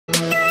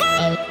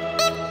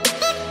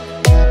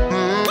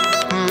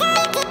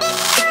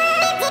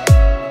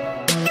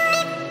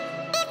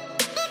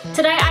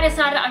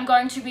decided I'm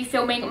going to be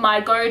filming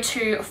my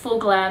go-to full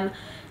glam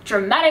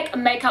dramatic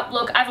makeup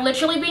look. I've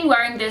literally been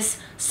wearing this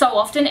so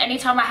often.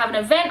 Anytime I have an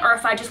event or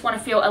if I just want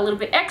to feel a little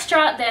bit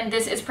extra, then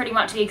this is pretty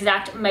much the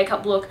exact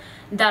makeup look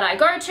that I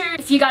go to.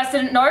 If you guys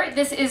didn't know,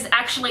 this is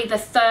actually the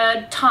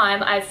third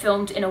time I've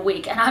filmed in a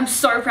week, and I'm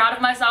so proud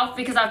of myself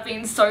because I've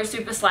been so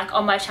super slack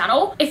on my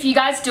channel. If you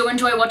guys do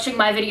enjoy watching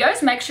my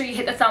videos, make sure you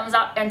hit the thumbs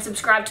up and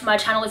subscribe to my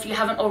channel if you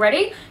haven't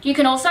already. You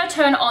can also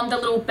turn on the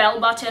little bell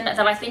button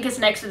that I think is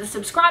next to the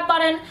subscribe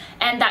button,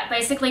 and that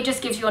basically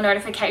just gives you a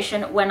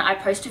notification when I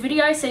post a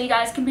video, so you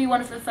guys can be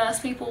one of the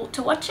first people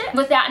to watch it.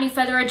 Without any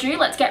further ado,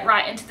 let's get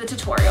right into the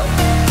tutorial.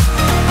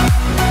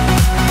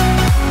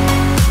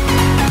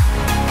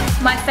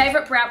 My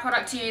favourite brow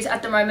product to use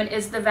at the moment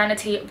is the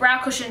Vani-t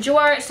Brow Cushion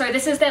Duo. So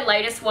this is their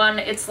latest one.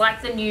 It's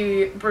like the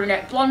new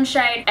brunette blonde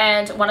shade,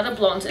 and one of the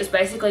blondes is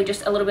basically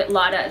just a little bit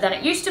lighter than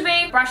it used to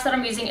be. The brush that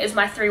I'm using is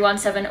my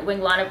 317 Wing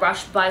Liner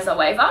brush by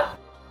Zoeva.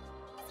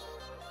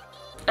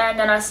 And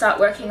then I start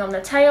working on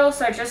the tail,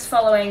 so just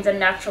following the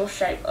natural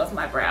shape of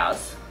my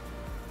brows.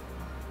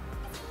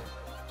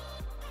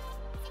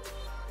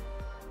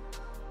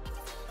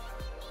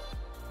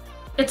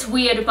 It's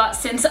weird, but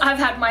since I've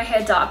had my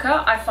hair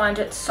darker, I find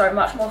it so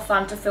much more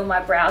fun to fill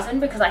my brows in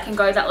because I can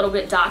go that little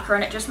bit darker,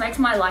 and it just makes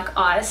my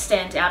eyes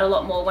stand out a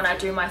lot more when I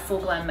do my full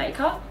glam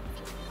makeup.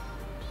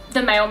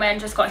 The mailman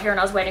just got here and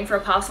I was waiting for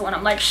a parcel, and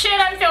I'm like, shit,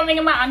 I'm filming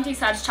in my undie,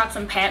 so I just chucked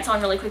some pants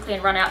on really quickly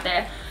and run out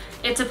there.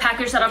 It's a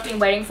package that I've been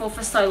waiting for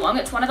so long.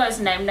 It's one of those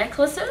name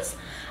necklaces.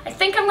 I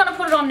think I'm gonna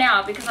put it on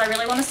now because I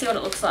really want to see what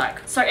it looks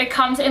like. So it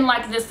comes in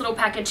like this little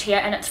package here,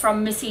 and it's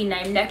from Missy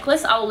Name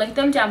Necklace. I'll link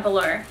them down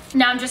below.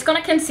 Now I'm just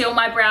gonna conceal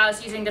my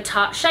brows using the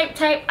Tarte Shape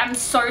Tape. I'm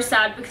so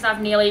sad because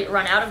I've nearly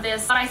run out of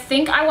this, but I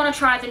think I want to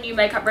try the new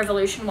Makeup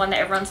Revolution one that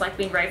everyone's like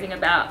been raving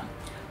about.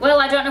 Well,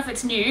 I don't know if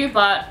it's new,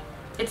 but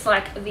it's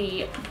like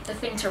the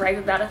thing to rave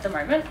about at the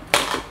moment.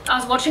 I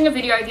was watching a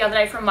video the other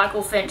day from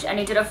Michael Finch, and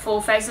he did a full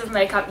face of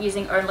makeup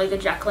using only the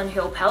Jaclyn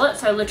Hill palette.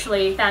 So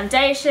literally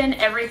foundation,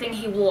 everything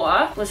he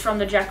wore was from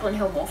the Jaclyn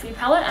Hill Morphe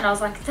palette, and I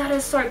was like, that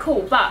is so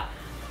cool. But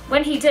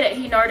when he did it,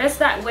 he noticed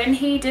that when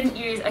he didn't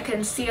use a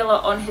concealer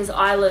on his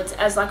eyelids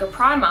as like a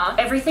primer,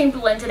 everything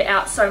blended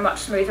out so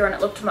much smoother and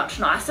it looked much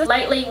nicer.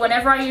 Lately,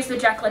 whenever I use the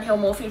Jaclyn Hill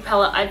Morphe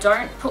palette, I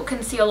don't put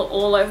concealer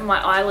all over my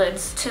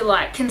eyelids to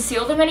like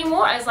conceal them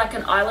anymore as like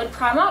an eyelid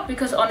primer,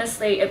 because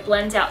honestly, it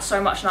blends out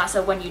so much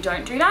nicer when you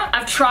don't do that.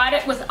 I've tried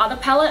it with other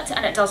palettes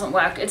and it doesn't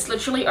work. It's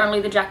literally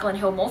only the Jaclyn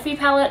Hill Morphe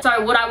palette.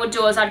 So what I would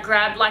do is I'd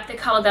grab like the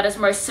color that is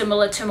most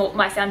similar to what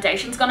my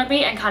foundation's gonna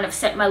be and kind of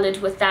set my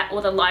lid with that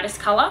or the lightest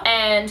color,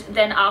 and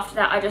then after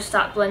that I just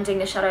start blending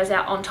the shadows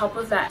out on top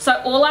of that.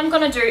 So all I'm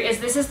gonna do is,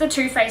 this is the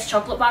Too Faced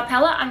Chocolate Bar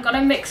palette. I'm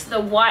gonna mix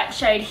the white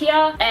shade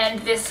here and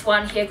this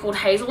one here called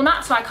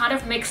Hazelnut. So I kind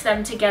of mix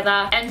them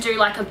together and do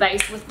like a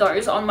base with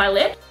those on my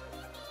lid.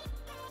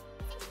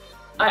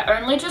 I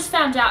only just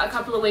found out a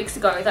couple of weeks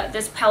ago that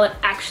this palette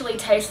actually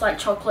tastes like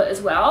chocolate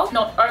as well.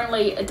 Not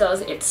only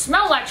does it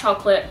smell like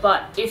chocolate,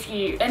 but if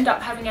you end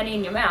up having any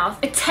in your mouth,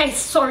 it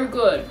tastes so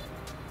good.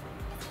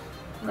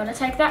 I'm gonna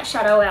take that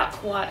shadow out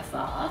quite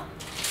far.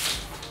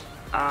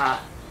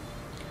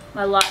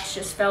 My lights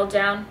just fell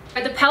down.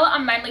 The palette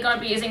I'm mainly going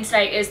to be using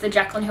today is the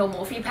Jaclyn Hill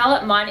Morphe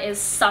palette. Mine is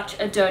such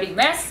a dirty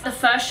mess. The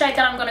first shade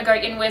that I'm going to go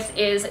in with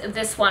is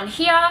this one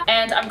here,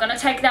 and I'm going to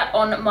take that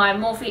on my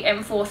Morphe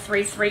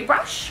M433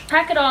 brush.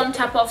 Pack it on,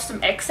 tap off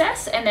some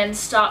excess, and then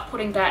start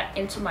putting that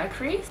into my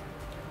crease.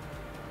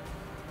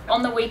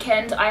 On the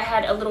weekend, I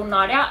had a little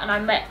night out and I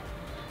met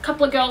a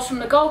couple of girls from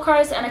the Gold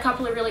Coast and a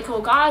couple of really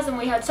cool guys, and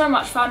we had so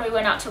much fun. We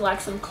went out to like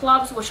some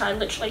clubs, which I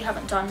literally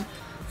haven't done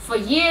for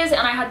years,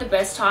 and I had the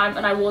best time,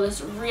 and I wore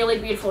this really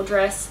beautiful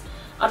dress.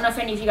 I don't know if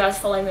any of you guys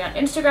follow me on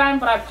Instagram,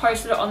 but I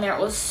posted it on there.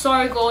 It was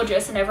so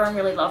gorgeous and everyone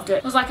really loved it.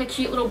 It was like a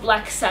cute little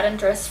black satin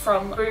dress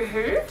from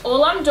Boohoo.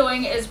 All I'm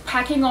doing is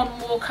packing on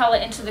more color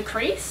into the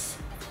crease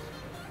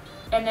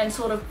and then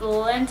sort of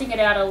blending it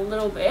out a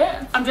little bit.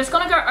 I'm just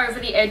gonna go over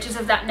the edges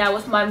of that now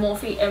with my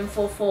Morphe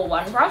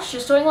M441 brush,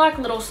 just doing like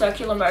little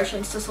circular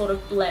motions to sort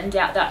of blend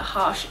out that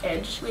harsh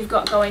edge we've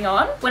got going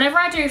on. Whenever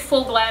I do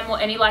full glam or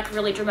any like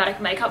really dramatic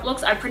makeup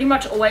looks, I pretty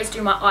much always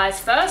do my eyes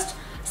first,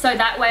 so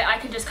that way I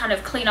can just kind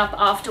of clean up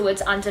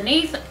afterwards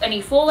underneath any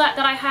fallout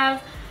that I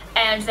have,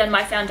 and then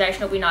my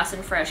foundation will be nice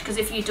and fresh. Because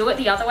if you do it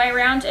the other way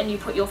around and you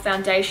put your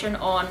foundation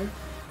on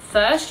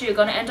first, you're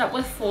going to end up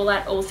with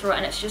fallout all through it,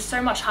 and it's just so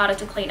much harder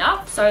to clean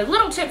up. So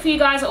little tip for you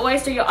guys,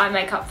 always do your eye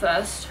makeup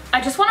first. I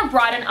just want to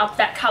brighten up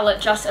that color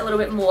just a little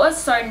bit more,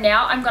 so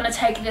now I'm going to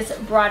take this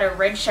brighter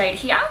red shade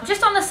here,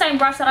 just on the same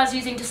brush that I was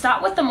using to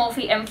start with, the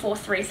Morphe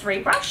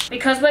M433 brush.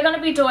 Because we're going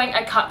to be doing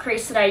a cut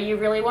crease today, you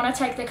really want to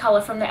take the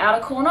color from the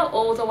outer corner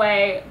all the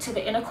way to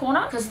the inner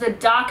corner, because the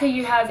darker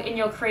you have in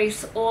your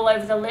crease all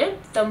over the lid,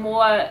 the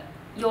more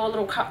your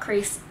little cut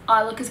crease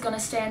eye look is going to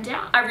stand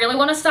out. I really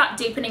want to start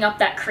deepening up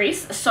that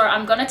crease, so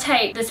I'm going to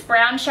take this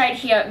brown shade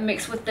here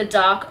mixed with the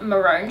dark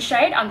maroon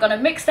shade. I'm going to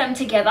mix them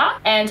together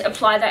and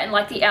apply that in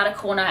like the outer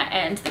corner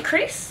and the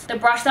crease. The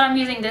brush that I'm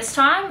using this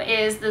time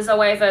is the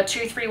Zoeva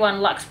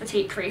 231 Luxe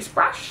Petite Crease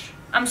brush.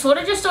 I'm sort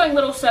of just doing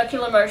little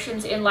circular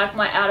motions in like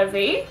my outer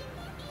V.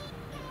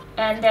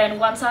 And then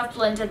once I've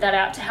blended that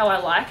out to how I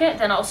like it,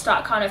 then I'll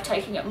start kind of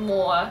taking it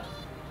more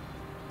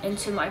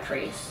into my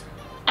crease.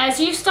 As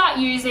you start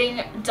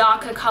using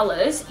darker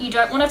colors, you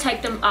don't want to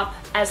take them up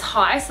as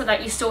high so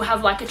that you still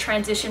have like a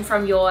transition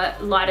from your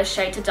lightest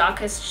shade to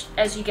darkest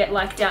as you get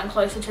like down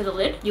closer to the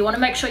lid. You want to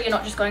make sure you're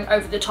not just going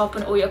over the top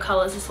and all your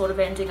colors are sort of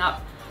ending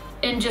up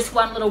in just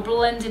one little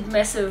blended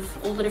mess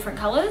of all the different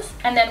colors.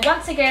 And then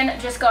once again,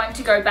 just going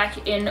to go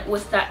back in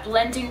with that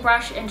blending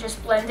brush and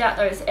just blend out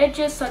those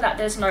edges so that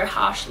there's no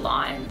harsh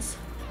lines.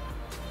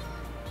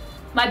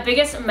 My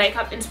biggest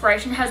makeup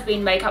inspiration has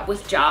been Makeup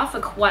with Jar for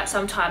quite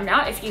some time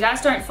now. If you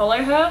guys don't follow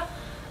her,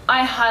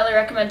 I highly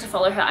recommend to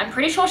follow her. I'm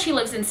pretty sure she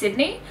lives in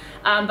Sydney,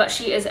 but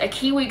she is a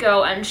Kiwi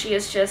girl and she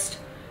is just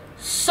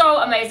so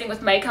amazing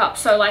with makeup.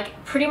 So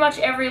like pretty much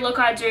every look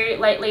I do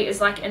lately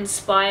is like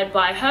inspired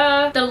by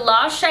her. The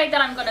last shade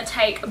that I'm going to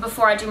take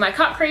before I do my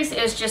cut crease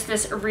is just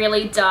this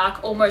really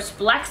dark, almost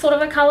black sort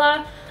of a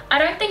color. I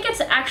don't think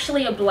it's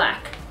actually a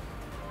black,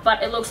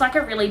 but it looks like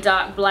a really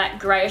dark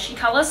black greyishy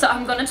color. So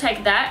I'm going to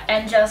take that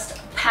and just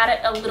pat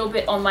it a little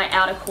bit on my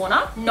outer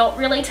corner. Not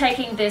really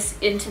taking this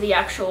into the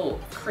actual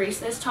crease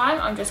this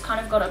time. I'm just kind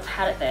of going to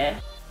pat it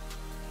there.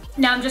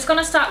 Now I'm just going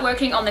to start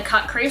working on the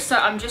cut crease. So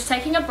I'm just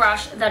taking a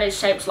brush that is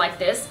shaped like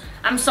this.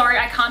 I'm sorry,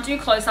 I can't do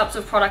close-ups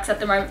of products at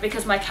the moment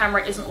because my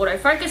camera isn't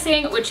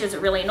auto-focusing, which is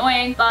really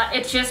annoying. But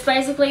it's just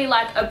basically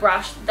like a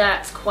brush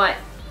that's quite,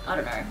 I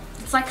don't know,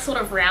 it's like sort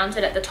of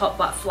rounded at the top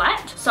but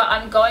flat. So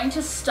I'm going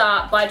to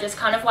start by just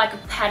kind of like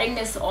patting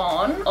this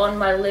on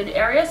my lid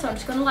area. So I'm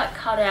just going to like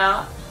cut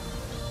out.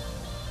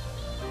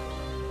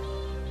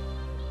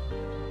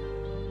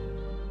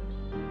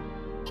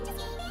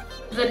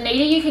 The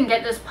neater you can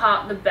get this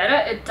part, the better.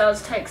 It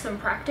does take some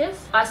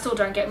practice. I still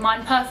don't get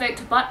mine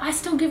perfect, but I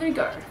still give it a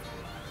go.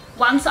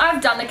 Once I've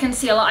done the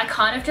concealer, I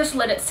kind of just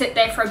let it sit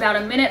there for about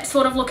a minute,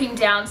 sort of looking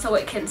down so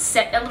it can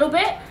set a little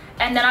bit.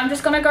 And then I'm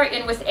just going to go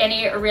in with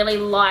any really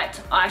light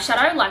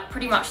eyeshadow, like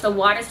pretty much the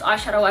whitest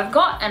eyeshadow I've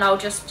got, and I'll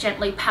just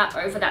gently pat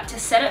over that to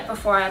set it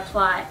before I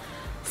apply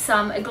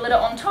some glitter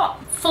on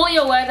top. Fully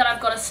aware that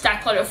I've got a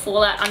stack load of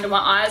fallout under my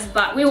eyes,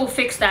 but we will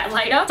fix that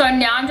later. So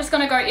now I'm just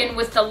going to go in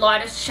with the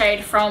lightest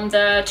shade from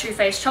the Too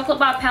Faced Chocolate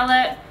Bar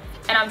palette,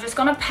 and I'm just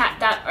going to pat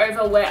that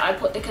over where I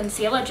put the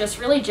concealer just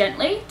really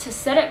gently to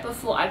set it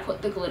before I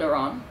put the glitter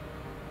on.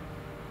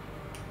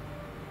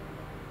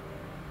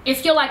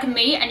 If you're like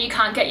me and you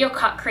can't get your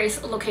cut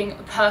crease looking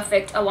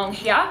perfect along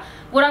here,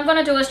 what I'm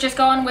going to do is just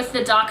go on with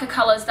the darker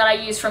colors that I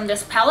use from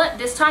this palette,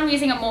 this time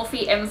using a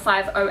Morphe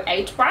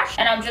M508 brush,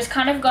 and I'm just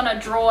kind of going to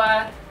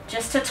draw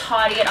just to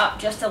tidy it up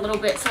just a little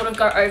bit, sort of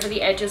go over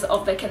the edges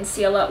of the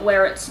concealer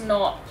where it's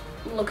not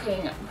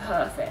looking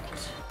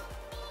perfect.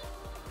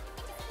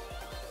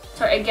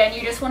 So again,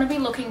 you just want to be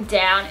looking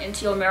down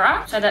into your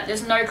mirror so that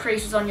there's no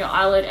creases on your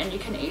eyelid and you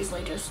can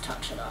easily just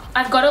touch it up.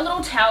 I've got a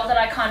little towel that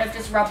I kind of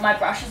just rub my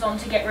brushes on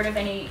to get rid of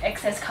any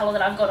excess color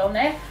that I've got on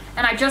there.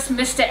 And I just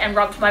missed it and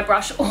rubbed my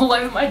brush all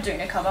over my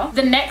doona cover.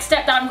 The next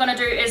step that I'm going to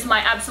do is my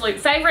absolute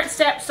favorite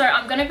step. So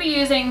I'm going to be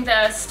using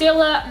the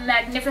Stila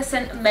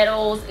Magnificent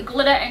Metals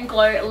Glitter and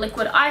Glow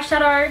Liquid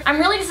Eyeshadow. I'm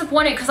really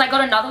disappointed because I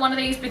got another one of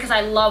these because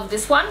I love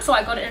this one. So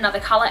I got it in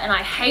another color and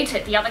I hate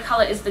it. The other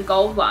color is the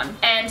gold one.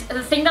 And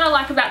the thing that I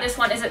like about this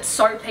one is it's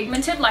so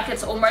pigmented. Like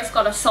it's almost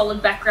got a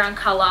solid background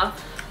color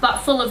but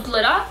full of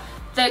glitter.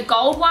 The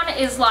gold one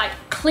is like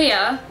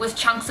clear with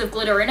chunks of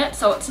glitter in it,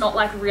 so it's not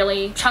like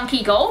really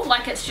chunky gold,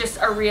 like it's just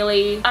a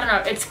really, I don't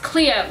know, it's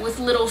clear with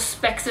little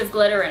specks of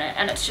glitter in it,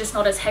 and it's just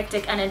not as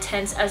hectic and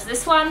intense as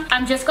this one.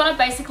 I'm just gonna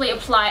basically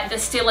apply the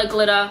Stila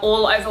glitter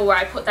all over where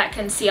I put that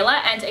concealer,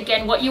 and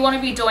again, what you want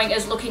to be doing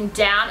is looking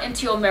down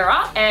into your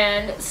mirror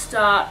and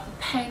start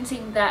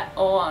painting that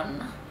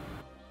on.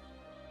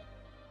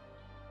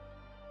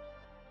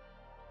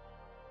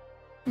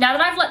 Now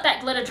that I've let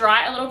that glitter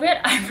dry a little bit,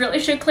 I really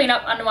should clean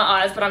up under my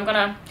eyes, but I'm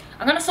gonna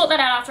sort that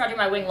out after I do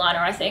my wing liner,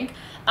 I think.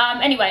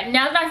 Anyway,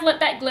 now that I've let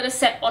that glitter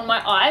set on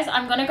my eyes,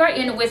 I'm gonna go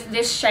in with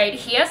this shade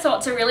here. So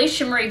it's a really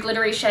shimmery,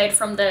 glittery shade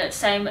from the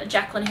same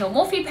Jaclyn Hill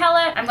Morphe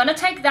palette. I'm gonna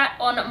take that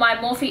on my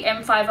Morphe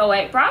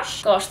M508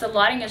 brush. Gosh, the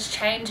lighting is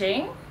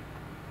changing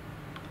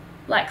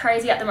like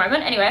crazy at the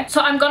moment. Anyway,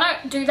 so I'm gonna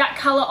do that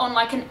color on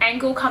like an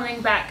angle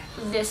coming back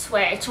this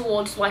way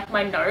towards like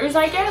my nose,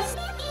 I guess.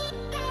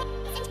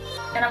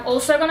 And I'm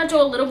also going to do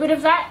a little bit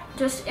of that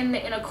just in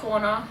the inner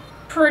corner.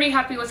 Pretty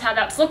happy with how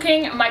that's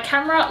looking. My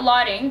camera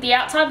lighting, the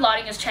outside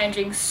lighting is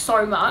changing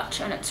so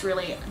much and it's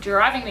really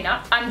driving me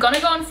nuts. I'm going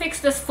to go and fix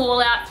this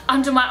fallout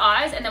under my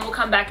eyes and then we'll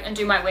come back and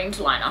do my winged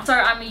liner. So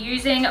I'm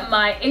using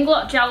my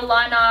Inglot Gel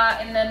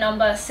Liner in the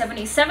number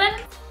 77.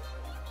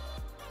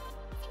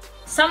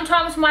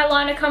 Sometimes my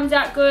liner comes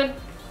out good,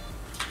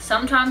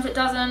 sometimes it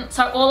doesn't.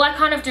 So all I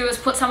kind of do is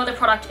put some of the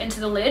product into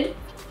the lid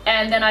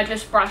and then I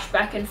just brush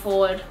back and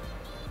forward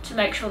to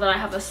make sure that I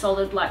have a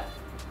solid like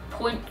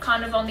point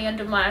kind of on the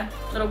end of my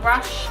little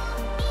brush.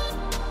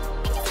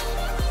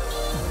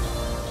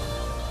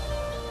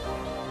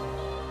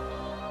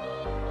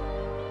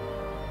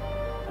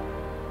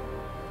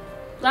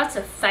 That's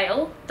a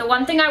fail. The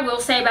one thing I will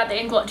say about the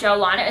Inglot Gel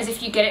Liner is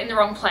if you get it in the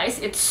wrong place,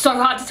 it's so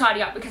hard to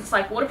tidy up because it's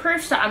like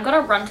waterproof. So I'm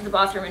gonna run to the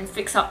bathroom and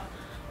fix up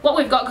what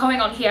we've got going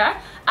on here.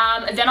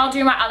 Then I'll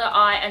do my other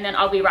eye and then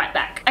I'll be right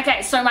back.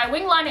 Okay, so my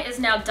wing liner is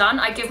now done.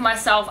 I give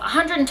myself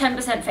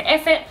 110% for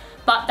effort,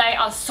 but they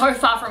are so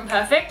far from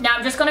perfect. Now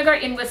I'm just gonna go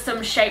in with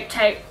some Shape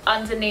Tape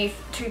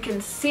underneath to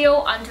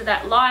conceal under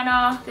that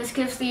liner. This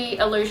gives the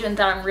illusion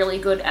that I'm really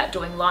good at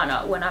doing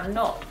liner when I'm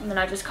not. And then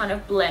I just kind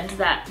of blend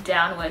that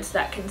downwards,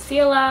 that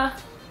concealer.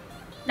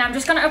 Now I'm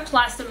just going to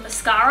apply some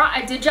mascara.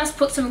 I did just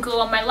put some glue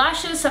on my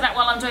lashes so that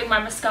while I'm doing my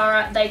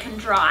mascara they can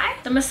dry.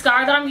 The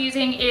mascara that I'm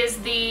using is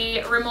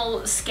the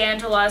Rimmel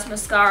Scandaleuse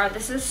mascara.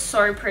 This is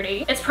so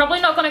pretty. It's probably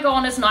not going to go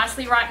on as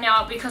nicely right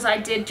now because I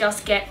did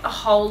just get a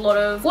whole lot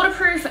of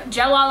waterproof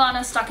gel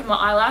eyeliner stuck in my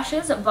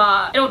eyelashes,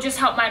 but it'll just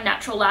help my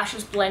natural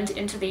lashes blend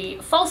into the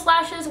false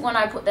lashes when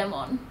I put them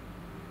on.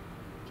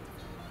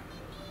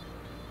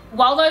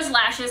 While those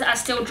lashes are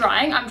still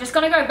drying, I'm just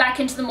going to go back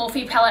into the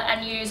Morphe palette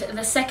and use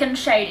the second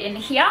shade in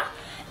here.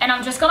 And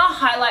I'm just going to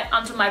highlight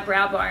under my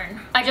brow bone.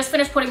 I just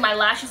finished putting my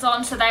lashes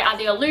on, so they are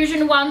the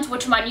Illusion ones,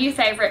 which are my new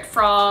favorite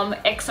from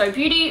XO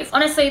Beauty.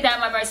 Honestly, they're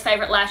my most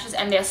favorite lashes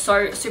and they're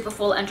so super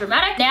full and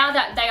dramatic. Now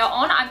that they are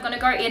on, I'm going to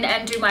go in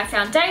and do my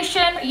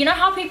foundation. You know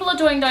how people are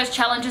doing those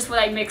challenges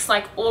where they mix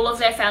like all of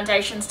their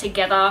foundations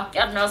together? I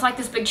don't know, it's like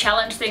this big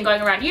challenge thing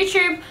going around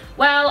YouTube.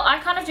 Well, I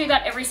kind of do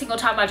that every single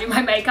time I do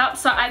my makeup.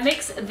 So I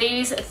mix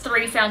these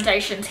three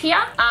foundations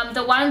here.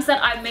 The ones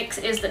that I mix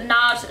is the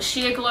Nars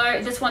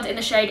Sheerglow. This one's in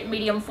the shade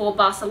Medium for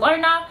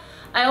Barcelona.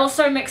 I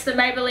also mix the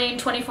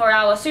Maybelline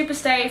 24-Hour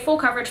Superstay Full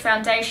Coverage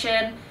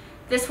Foundation.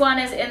 This one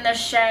is in the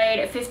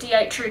shade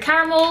 58 True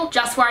Caramel.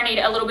 Just where I need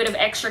a little bit of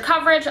extra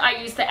coverage,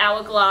 I use the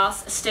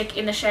Hourglass stick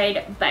in the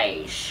shade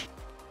Beige.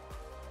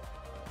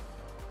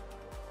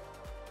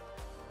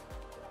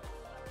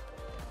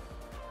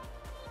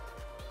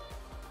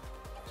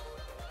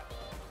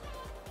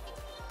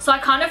 So I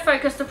kind of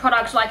focus the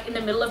product like in the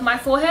middle of my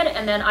forehead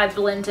and then I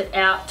blend it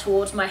out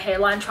towards my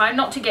hairline, trying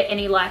not to get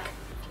any like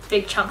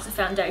big chunks of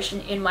foundation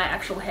in my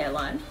actual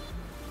hairline.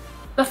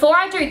 Before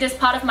I do this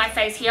part of my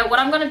face here, what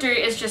I'm going to do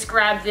is just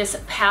grab this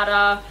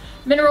powder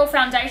mineral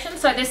foundation.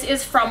 So this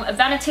is from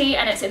Vani-t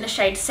and it's in the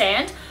shade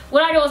Sand.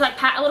 What I do is I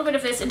pat a little bit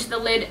of this into the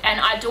lid and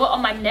I do it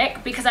on my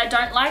neck because I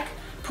don't like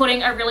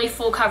putting a really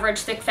full coverage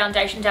thick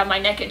foundation down my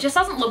neck. It just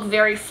doesn't look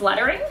very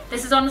flattering.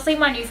 This is honestly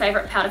my new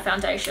favorite powder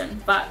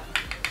foundation, but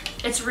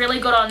it's really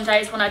good on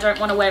days when I don't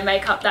want to wear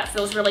makeup that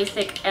feels really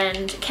thick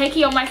and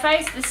cakey on my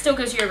face. This still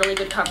gives you a really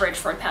good coverage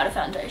for a powder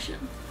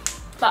foundation.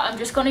 But I'm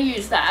just going to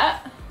use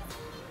that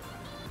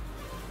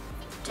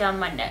down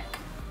my neck.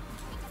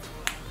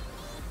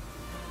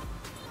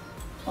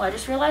 Oh, I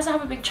just realized I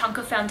have a big chunk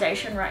of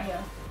foundation right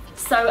here.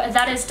 So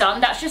that is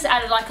done. That's just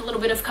added like a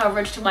little bit of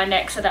coverage to my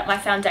neck so that my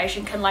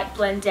foundation can like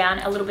blend down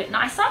a little bit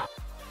nicer.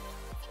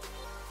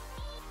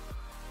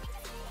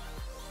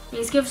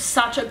 These give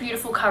such a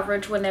beautiful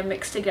coverage when they're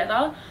mixed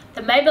together.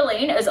 The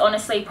Maybelline is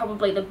honestly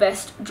probably the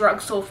best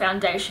drugstore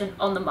foundation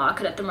on the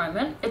market at the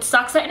moment. It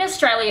sucks that in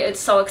Australia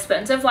it's so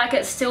expensive. Like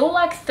it's still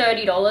like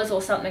 $30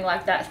 or something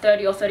like that,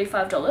 $30 or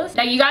 $35.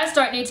 Now you guys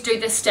don't need to do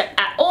this step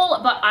at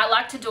all, but I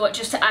like to do it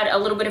just to add a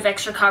little bit of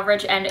extra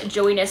coverage and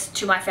dewiness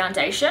to my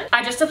foundation.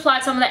 I just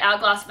applied some of the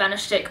Hourglass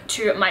Vanish stick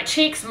to my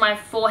cheeks, my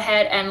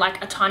forehead, and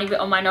like a tiny bit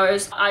on my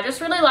nose. I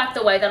just really like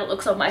the way that it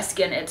looks on my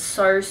skin. It's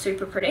so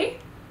super pretty.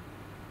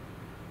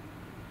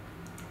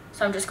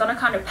 So I'm just going to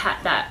kind of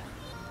pat that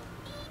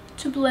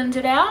to blend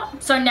it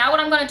out. So now what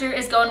I'm going to do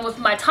is go in with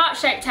my Tarte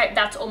Shape Tape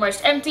that's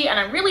almost empty, and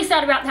I'm really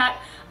sad about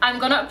that. I'm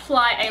going to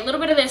apply a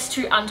little bit of this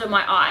to under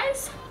my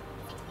eyes.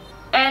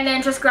 And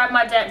then just grab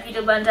my damp beauty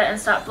blender and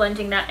start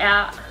blending that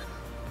out.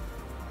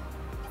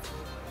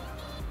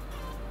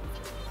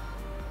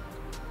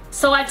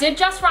 So I did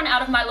just run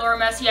out of my Laura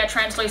Mercier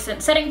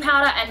translucent setting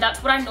powder, and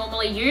that's what I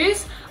normally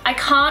use. I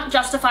can't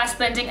justify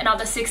spending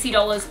another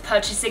 $60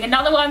 purchasing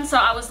another one, so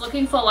I was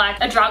looking for like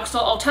a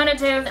drugstore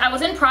alternative. I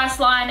was in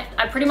Priceline.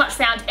 I pretty much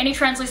found any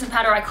translucent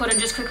powder I could and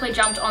just quickly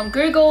jumped on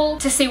Google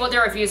to see what the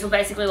reviews were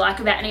basically like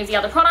about any of the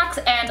other products,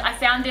 and I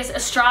found this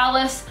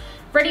Australis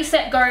Ready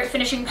Set Go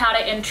finishing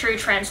powder in True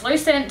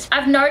Translucent.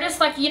 I've noticed,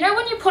 like, you know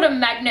when you put a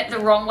magnet the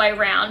wrong way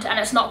around and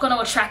it's not going to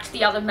attract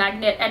the other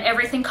magnet and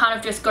everything kind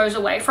of just goes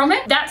away from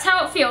it? That's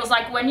how it feels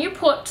like when you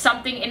put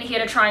something in here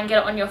to try and get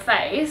it on your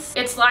face.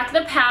 It's like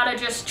the powder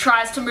just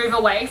tries to move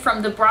away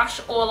from the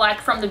brush or like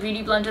from the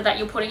beauty blender that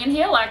you're putting in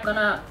here. Like, I'm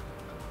gonna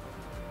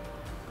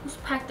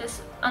just pack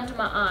this under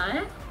my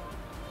eye.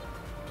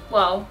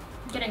 Well,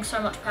 I'm getting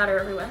so much powder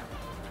everywhere.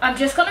 I'm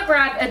just going to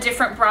grab a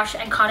different brush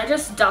and kind of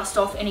just dust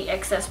off any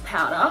excess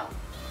powder.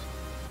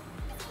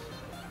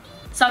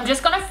 So I'm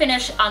just going to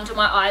finish under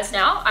my eyes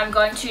now. I'm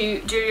going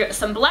to do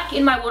some black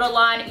in my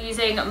waterline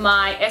using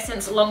my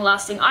Essence Long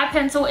Lasting Eye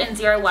Pencil in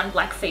 01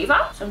 Black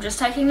Fever. So I'm just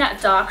taking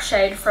that dark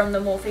shade from the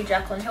Morphe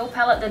Jaclyn Hill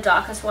palette, the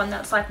darkest one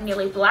that's like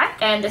nearly black.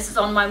 And this is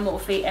on my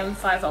Morphe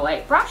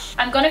M508 brush.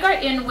 I'm going to go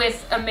in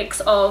with a mix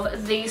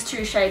of these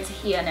two shades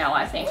here now,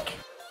 I think.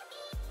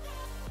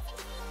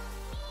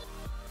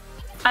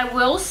 I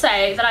will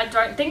say that I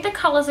don't think the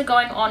colours are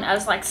going on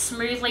as like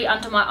smoothly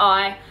under my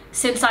eye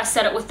since I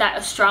set it with that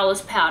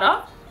Australis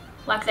powder.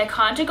 Like they're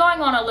kind of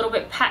going on a little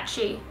bit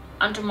patchy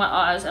under my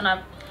eyes, and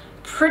I'm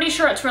pretty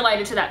sure it's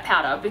related to that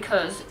powder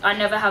because I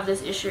never have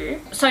this issue.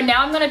 So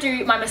now I'm going to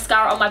do my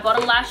mascara on my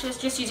bottom lashes,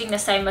 just using the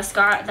same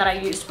mascara that I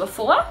used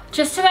before.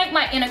 Just to make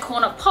my inner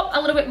corner pop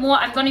a little bit more,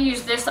 I'm going to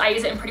use this. I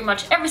use it in pretty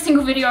much every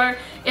single video.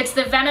 It's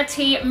the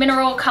Vani-t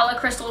Mineral Color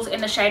Crystals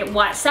in the shade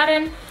White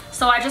Satin.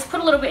 So I just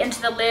put a little bit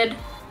into the lid,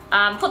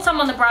 put some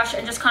on the brush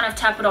and just kind of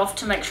tap it off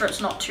to make sure it's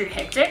not too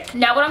hectic.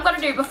 Now what I'm going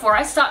to do before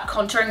I start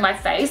contouring my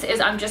face is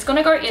I'm just going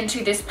to go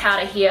into this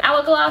powder here,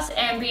 Hourglass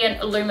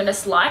Ambient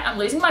Luminous Light. I'm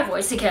losing my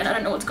voice again, I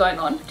don't know what's going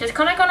on. Just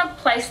kind of going to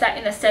place that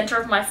in the center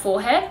of my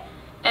forehead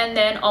and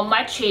then on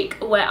my cheek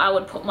where I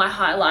would put my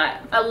highlight.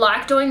 I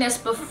like doing this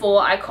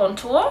before I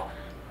contour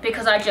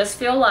because I just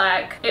feel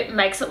like it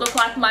makes it look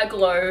like my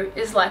glow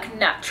is like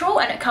natural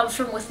and it comes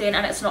from within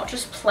and it's not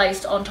just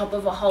placed on top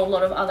of a whole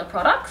lot of other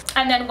products.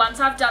 And then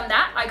once I've done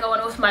that, I go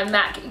in with my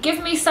MAC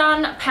Give Me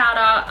Sun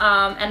powder,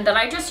 and then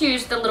I just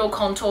use the little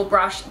contour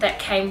brush that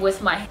came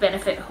with my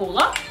Benefit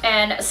Hoola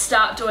and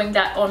start doing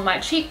that on my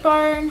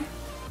cheekbone.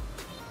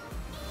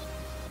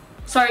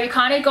 So you're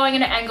kind of going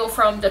in an angle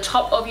from the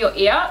top of your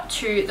ear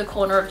to the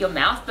corner of your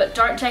mouth, but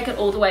don't take it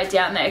all the way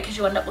down there because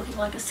you end up looking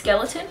like a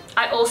skeleton.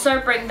 I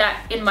also bring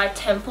that in my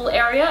temple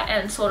area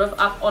and sort of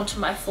up onto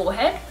my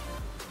forehead.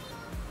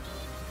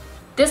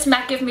 This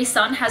MAC Give Me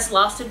Sun has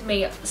lasted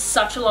me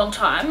such a long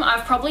time.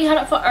 I've probably had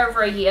it for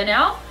over a year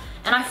now,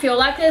 and I feel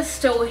like there's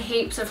still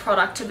heaps of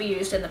product to be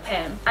used in the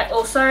pan. I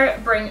also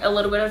bring a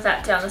little bit of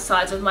that down the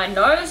sides of my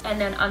nose and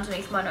then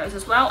underneath my nose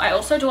as well. I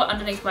also do it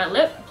underneath my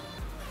lip.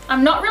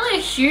 I'm not really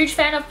a huge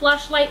fan of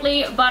blush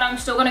lately, but I'm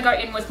still going to go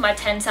in with my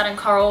 10 Satin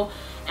Coral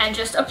and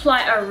just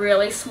apply a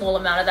really small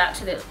amount of that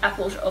to the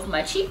apples of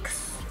my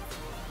cheeks.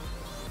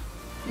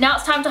 Now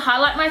it's time to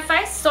highlight my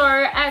face. So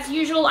as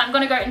usual, I'm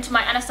going to go into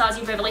my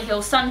Anastasia Beverly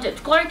Hills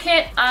Sundipped Glow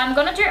Kit. I'm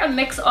going to do a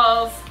mix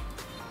of...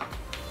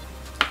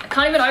 I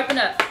can't even open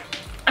it.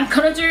 I'm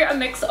going to do a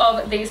mix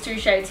of these two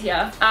shades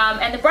here.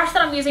 And the brush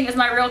that I'm using is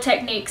my Real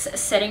Techniques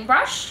setting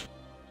brush.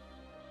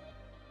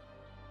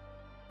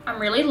 I'm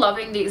really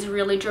loving these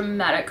really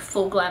dramatic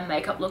full glam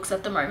makeup looks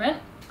at the moment.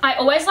 I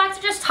always like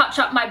to just touch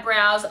up my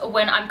brows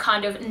when I'm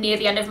kind of near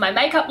the end of my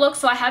makeup look,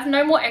 so I have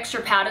no more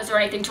extra powders or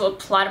anything to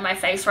apply to my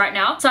face right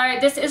now. So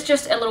this is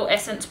just a little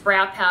Essence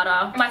brow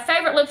powder. My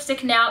favorite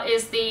lipstick now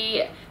is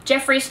the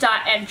Jeffree Star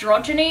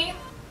Androgyny.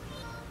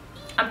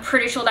 I'm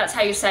pretty sure that's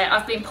how you say it.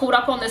 I've been pulled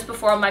up on this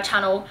before on my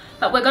channel,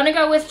 but we're gonna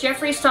go with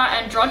Jeffree Star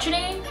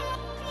Androgyny.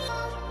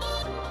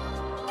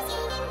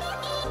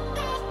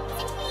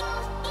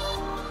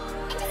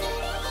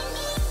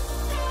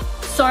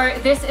 So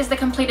this is the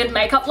completed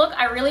makeup look.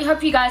 I really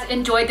hope you guys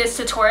enjoyed this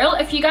tutorial.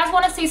 If you guys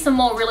want to see some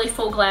more really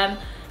full glam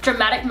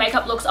dramatic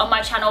makeup looks on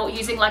my channel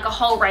using like a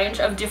whole range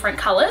of different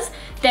colors,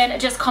 then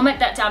just comment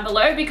that down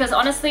below, because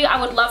honestly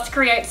I would love to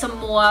create some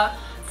more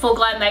full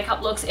glam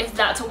makeup looks if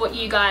that's what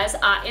you guys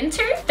are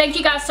into. Thank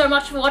you guys so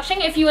much for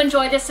watching. If you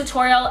enjoyed this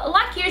tutorial,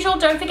 like usual,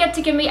 don't forget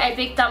to give me a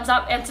big thumbs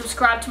up and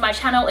subscribe to my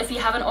channel if you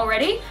haven't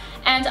already,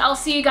 and I'll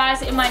see you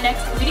guys in my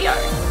next video.